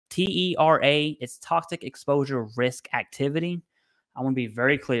TERA, it's toxic exposure risk activity. I want to be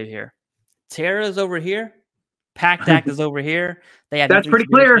very clear here. TERA is over here. PACT Act is over here. They have That's pretty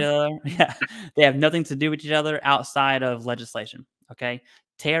clear. Yeah, they have nothing to do with each other outside of legislation. Okay,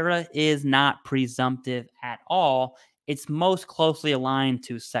 TERA is not presumptive at all. It's most closely aligned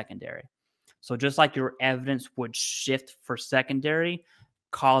to secondary. So just like your evidence would shift for secondary,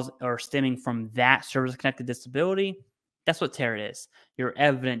 stemming from that service-connected disability, that's what TERA is. Your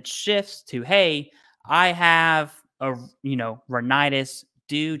evidence shifts to, hey, I have a rhinitis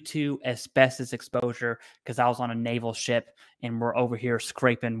due to asbestos exposure because I was on a naval ship and we're over here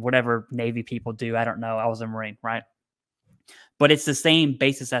scraping whatever Navy people do. I don't know. I was a Marine, right? But it's the same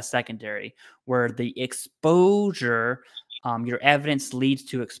basis as secondary, where the exposure, your evidence leads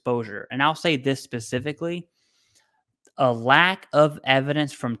to exposure. And I'll say this specifically. A lack of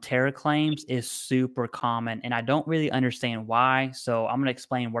evidence from TERA claims is super common, and I don't really understand why. So I'm going to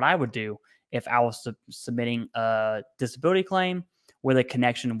explain what I would do if I was submitting a disability claim where the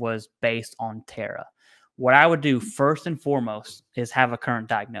connection was based on TERA. What I would do first and foremost is have a current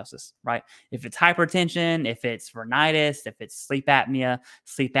diagnosis, right? If it's hypertension, if it's rhinitis, if it's sleep apnea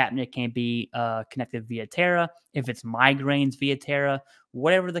can be connected via TERA. If it's migraines via TERA,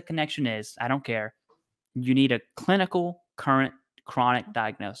 whatever the connection is, I don't care. You need a clinical, current, chronic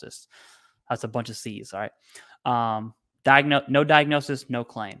diagnosis. That's a bunch of C's, all right? No diagnosis, no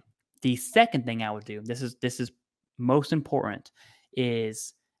claim. The second thing I would do, this is most important,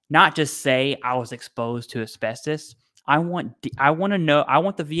 is not just say I was exposed to asbestos. I want the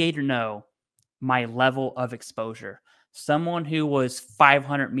VA to know my level of exposure. Someone who was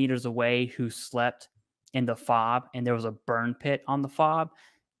 500 meters away who slept in the fob and there was a burn pit on the fob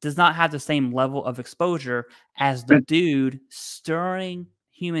does not have the same level of exposure as the dude stirring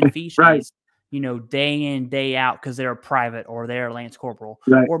human feces, right, day in, day out because they're a private or they're a Lance Corporal.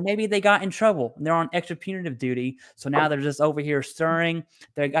 Right. Or maybe they got in trouble and they're on extra punitive duty. So now they're just over here stirring.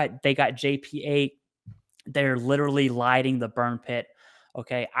 They got JP8. They're literally lighting the burn pit.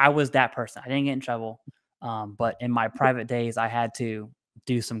 Okay, I was that person. I didn't get in trouble. But in my private days, I had to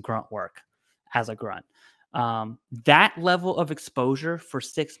do some grunt work as a grunt. That level of exposure for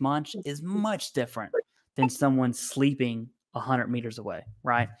 6 months is much different than someone sleeping 100 meters away,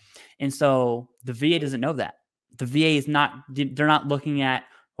 right? And so the VA doesn't know that. The VA is not, they're not looking at,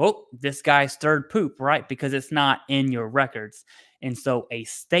 oh, this guy stirred poop, right? Because it's not in your records. And so a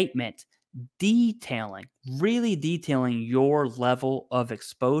statement really detailing your level of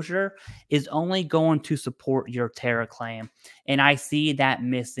exposure is only going to support your TERA claim. And I see that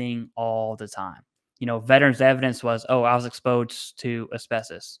missing all the time. Veterans evidence was, oh, I was exposed to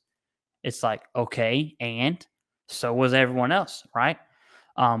asbestos. It's like, okay, and so was everyone else, right?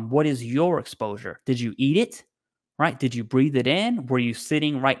 What is your exposure? Did you eat it, right? Did you breathe it in? Were you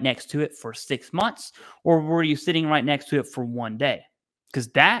sitting right next to it for 6 months? Or were you sitting right next to it for 1 day? Because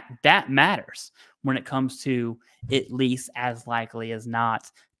that matters when it comes to at least as likely as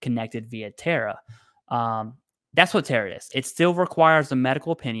not connected via TERA. That's what TERA is. It still requires a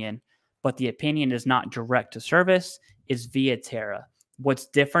medical opinion, but the opinion is not direct to service, it's via TERA. What's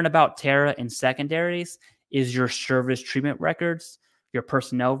different about TERA and secondaries is your service treatment records, your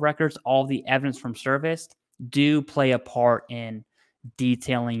personnel records, all the evidence from service do play a part in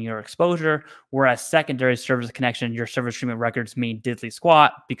detailing your exposure, whereas secondary service connection, your service treatment records mean diddly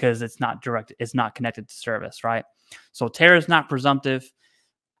squat because it's not connected to service, right? So TERA is not presumptive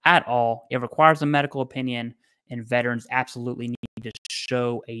at all. It requires a medical opinion, and veterans absolutely need to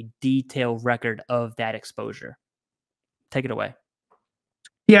show a detailed record of that exposure. Take it away.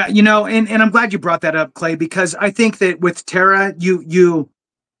 Yeah, and I'm glad you brought that up, Clay, because I think that with TERA, you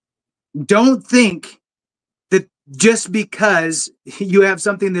don't think that just because you have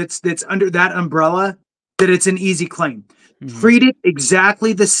something that's under that umbrella, that it's an easy claim. Mm-hmm. Treat it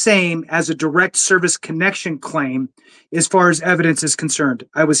exactly the same as a direct service connection claim as far as evidence is concerned.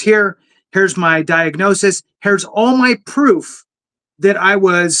 I was here. Here's my diagnosis. Here's all my proof that I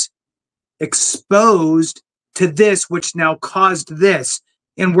was exposed to this, which now caused this,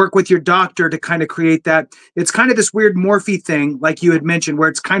 and work with your doctor to kind of create that. It's kind of this weird morphe thing, like you had mentioned, where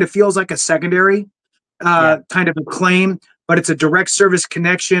it's kind of feels like a secondary kind of a claim, but it's a direct service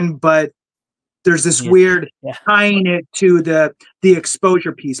connection, but there's this weird tying it to the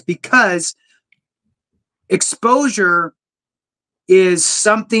exposure piece, because exposure is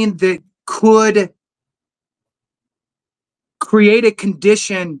something that could create a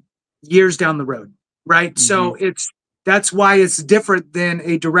condition years down the road, right? Mm-hmm. So that's why it's different than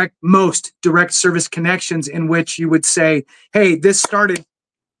most direct service connections, in which you would say, hey, this started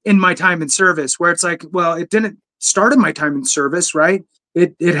in my time in service, where it's like, well, it didn't start in my time in service, right?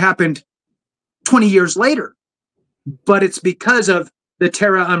 it happened 20 years later, but it's because of the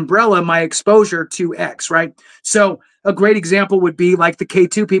TERA umbrella, my exposure to X, right? So a great example would be like the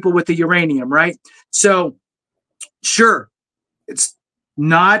K2 people with the uranium, right? So sure, it's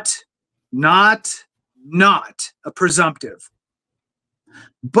not a presumptive,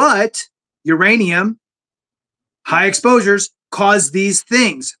 but uranium, high exposures cause these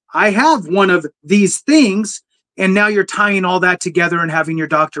things. I have one of these things, and now you're tying all that together and having your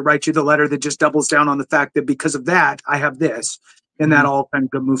doctor write you the letter that just doubles down on the fact that because of that, I have this, and that all kind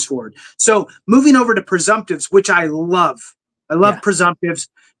of moves forward. So moving over to presumptives, which I love. I love presumptives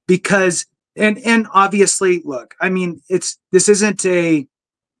because, and obviously, look, I mean, this isn't a,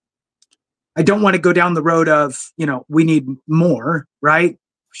 I don't want to go down the road of, we need more, right?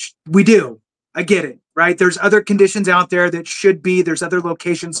 We do. I get it, right? There's other conditions out there that should be, there's other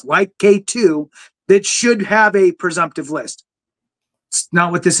locations like K2 that should have a presumptive list. It's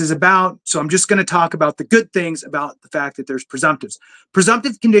not what this is about. So I'm just going to talk about the good things about the fact that there's presumptives.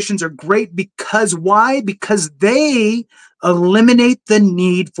 Presumptive conditions are great because why? Because they eliminate the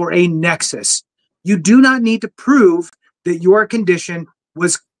need for a nexus. You do not need to prove that your condition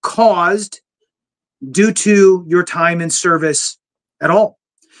was caused due to your time in service at all.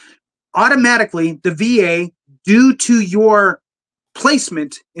 Automatically, the VA, due to your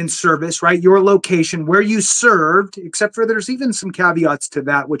placement in service, right, your location, where you served, except for there's even some caveats to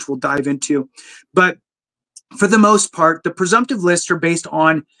that, which we'll dive into. But for the most part, the presumptive lists are based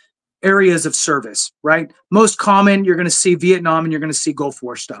on areas of service, right? Most common, you're going to see Vietnam and you're going to see Gulf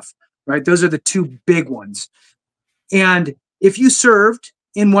War stuff, right? Those are the two big ones. And if you served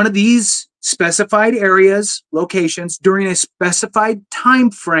in one of these specified areas, locations, during a specified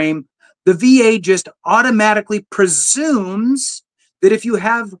time frame, the VA just automatically presumes that if you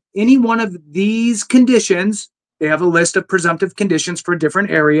have any one of these conditions, they have a list of presumptive conditions for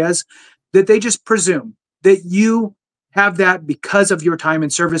different areas, that they just presume that you have that because of your time in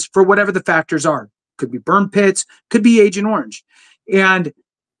service for whatever the factors are. Could be burn pits, could be Agent Orange. And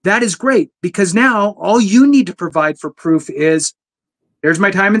that is great because now all you need to provide for proof is, here's my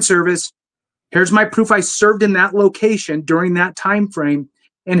time in service, here's my proof I served in that location during that time frame,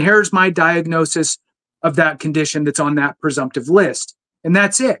 and here's my diagnosis of that condition that's on that presumptive list. And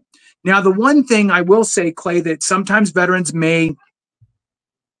that's it. Now, the one thing I will say, Clay, that sometimes veterans may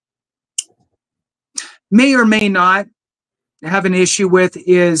or may not have an issue with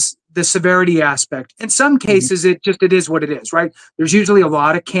is the severity aspect. In some cases, it is what it is, right? There's usually a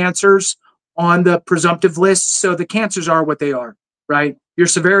lot of cancers on the presumptive list, so the cancers are what they are, right? Your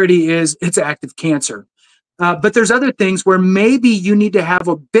severity is, it's active cancer. But there's other things where maybe you need to have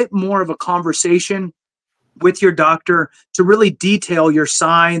a bit more of a conversation with your doctor to really detail your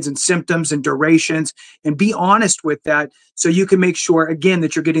signs and symptoms and durations and be honest with that so you can make sure, again,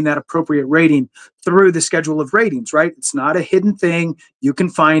 that you're getting that appropriate rating through the schedule of ratings, right? It's not a hidden thing. You can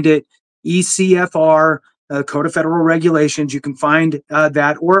find it, ECFR, Code of Federal Regulations. You can find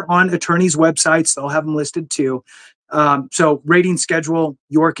that, or on attorneys' websites, they'll have them listed too. So rating schedule,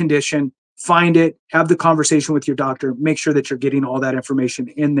 your condition, find it, have the conversation with your doctor, make sure that you're getting all that information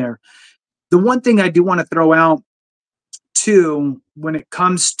in there. The one thing I do want to throw out too, when it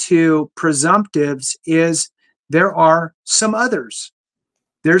comes to presumptives, is there are some others.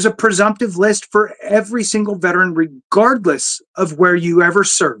 There's a presumptive list for every single veteran, regardless of where you ever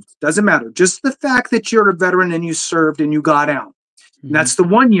served. Doesn't matter. Just the fact that you're a veteran and you served and you got out. And that's the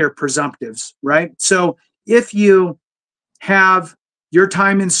 1 year presumptives, right? So if you have your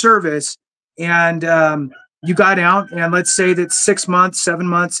time in service and you got out, and let's say that 6 months, 7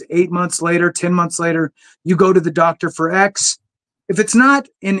 months, 8 months later, 10 months later, you go to the doctor for X. If it's not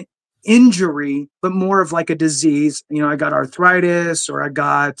an injury, but more of like a disease, I got arthritis, or I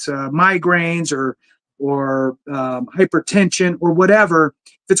got migraines, or hypertension, or whatever.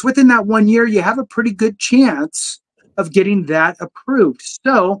 If it's within that 1 year, you have a pretty good chance of getting that approved.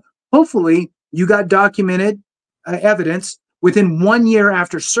 So hopefully you got documented evidence within 1 year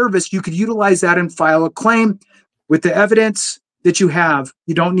after service. You could utilize that and file a claim with the evidence that you have.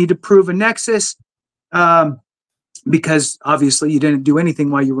 You don't need to prove a nexus because obviously you didn't do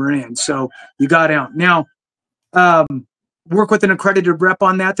anything while you were in. So you got out. Now, work with an accredited rep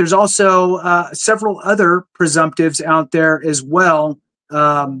on that. There's also several other presumptives out there as well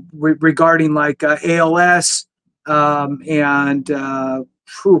regarding like ALS and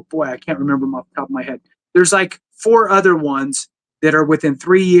boy, I can't remember them off the top of my head. There's like 4 other ones that are within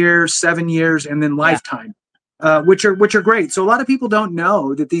 3 years, 7 years, and then lifetime, which are great. So a lot of people don't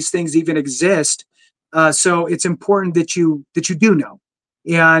know that these things even exist. So it's important that you do know.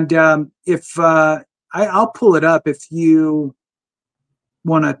 And if I'll pull it up, if you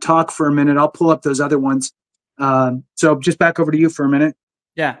want to talk for a minute, I'll pull up those other ones. So just back over to you for a minute.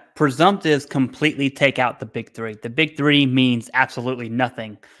 Yeah, presumptives completely take out the big three. The big three means absolutely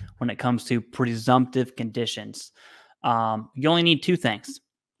nothing when it comes to presumptive conditions. You only need two things,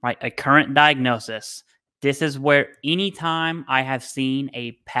 right? A current diagnosis. This is where anytime I have seen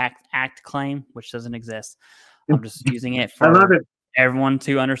a PACT Act claim, which doesn't exist, I'm just using it I love for it. everyone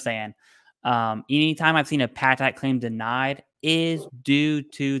to understand. Anytime I've seen a PACT Act claim denied is due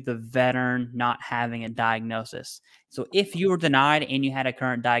to the veteran not having a diagnosis. So if you were denied and you had a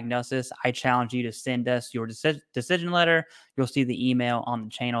current diagnosis, I challenge you to send us your decision letter. You'll see the email on the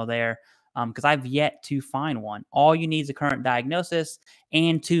channel there, because I've yet to find one. All you need is a current diagnosis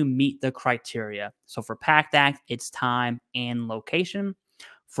and to meet the criteria. So for PACT Act, it's time and location.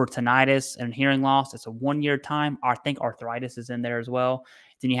 For tinnitus and hearing loss, it's a 1-year time. I think arthritis is in there as well.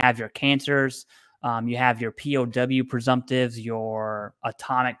 Then you have your cancers. You have your POW presumptives, your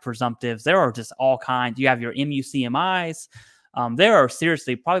atomic presumptives. There are just all kinds. You have your MUCMIs. There are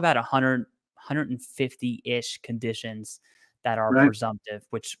seriously probably about 100, 150-ish conditions that are presumptive,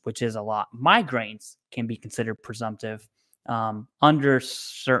 which is a lot. Migraines can be considered presumptive under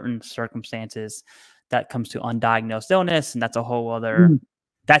certain circumstances. That comes to undiagnosed illness, and that's a whole other.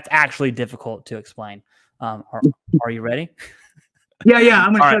 That's actually difficult to explain. Are you ready? Yeah.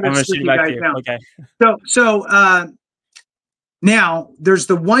 I'm All right, going to shoot you back to you. now. Okay. So now there's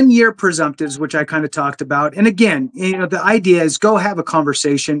the 1-year presumptives, which I kind of talked about. And again, the idea is go have a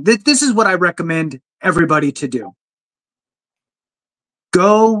conversation. This is what I recommend everybody to do.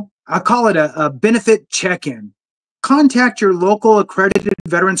 I'll call it a benefit check-in. Contact your local accredited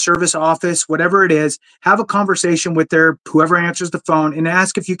veteran service office, whatever it is, have a conversation with whoever answers the phone and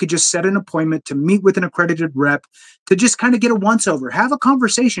ask if you could just set an appointment to meet with an accredited rep to just kind of get a once over, have a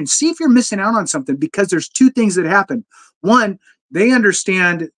conversation, see if you're missing out on something, because there's two things that happen. One, they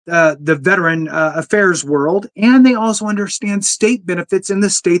understand the veteran affairs world, and they also understand state benefits in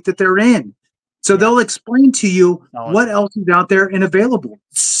the state that they're in. So they'll explain to you what else is out there and available.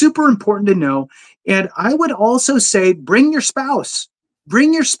 Super important to know. And I would also say bring your spouse.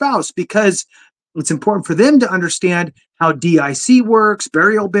 Bring your spouse, because it's important for them to understand how DIC works,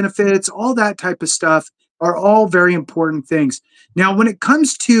 burial benefits, all that type of stuff are all very important things. Now, when it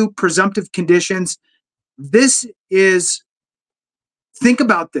comes to presumptive conditions, think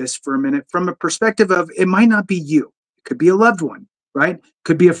about this for a minute from a perspective of it might not be you. It could be a loved one, right?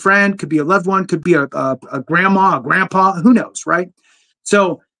 Could be a friend, could be a loved one, could be a grandma, a grandpa, who knows, right?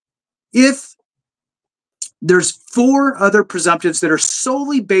 So if there's 4 other presumptives that are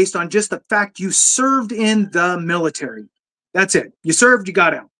solely based on just the fact you served in the military. That's it. You served, you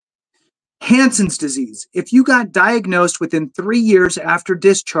got out. Hansen's disease. If you got diagnosed within 3 years after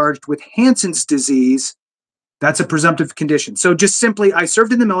discharged with Hansen's disease, that's a presumptive condition. So just simply, I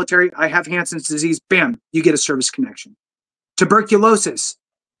served in the military, I have Hansen's disease, bam, you get a service connection. Tuberculosis.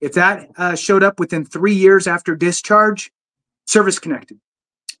 If that showed up within 3 years after discharge, service connected.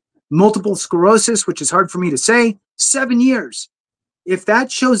 Multiple sclerosis, which is hard for me to say, 7 years. If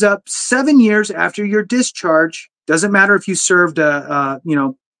that shows up 7 years after your discharge, doesn't matter if you served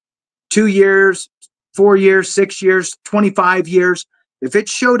 2 years, 4 years, 6 years, 25 years. If it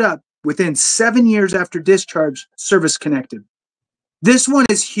showed up within 7 years after discharge, service connected. This one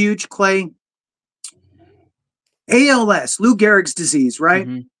is huge, Clay. ALS, Lou Gehrig's disease, right?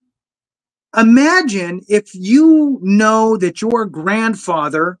 Imagine if you know that your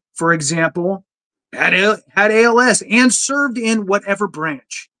grandfather, for example, had ALS and served in whatever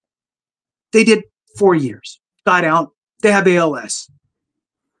branch. They did 4 years, got out, they have ALS.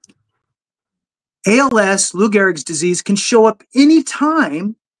 ALS, Lou Gehrig's disease, can show up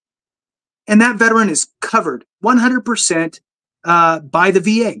anytime, and that veteran is covered 100% by the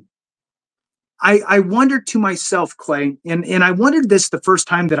VA. I wondered to myself, Clay, and I wondered this the first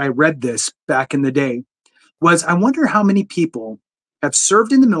time that I read this back in the day, was I wonder how many people have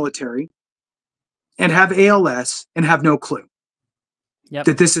served in the military and have ALS and have no clue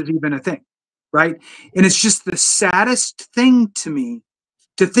that this is even a thing, right? And it's just the saddest thing to me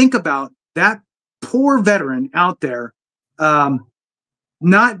to think about that poor veteran out there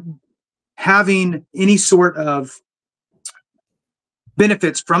not having any sort of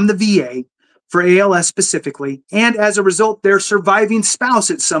benefits from the VA for ALS specifically, and as a result, their surviving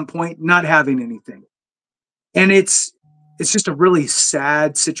spouse at some point not having anything. And it's just a really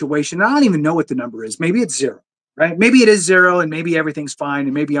sad situation. I don't even know what the number is. Maybe it's 0, right? Maybe it is 0, and maybe everything's fine,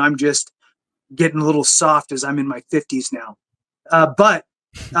 and maybe I'm just getting a little soft as I'm in my 50s now. But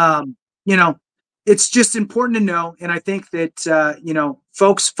it's just important to know, and I think that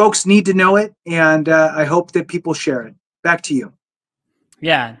folks need to know it, and I hope that people share it. Back to you.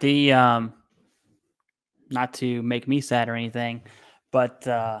 Yeah, not to make me sad or anything, but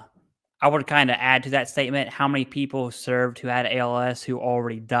I would kind of add to that statement how many people served who had ALS who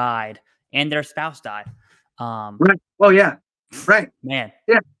already died and their spouse died. Right. Oh yeah. Right. Man.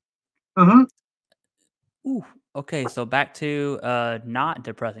 Yeah. Uh-huh. Ooh. Okay, so back to not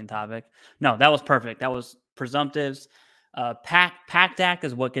depressing topic. No, that was perfect. That was presumptives. Pact Act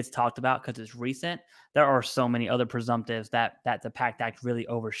is what gets talked about because it's recent. There are so many other presumptives that the Pact Act really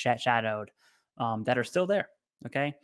overshadowed that are still there. Okay.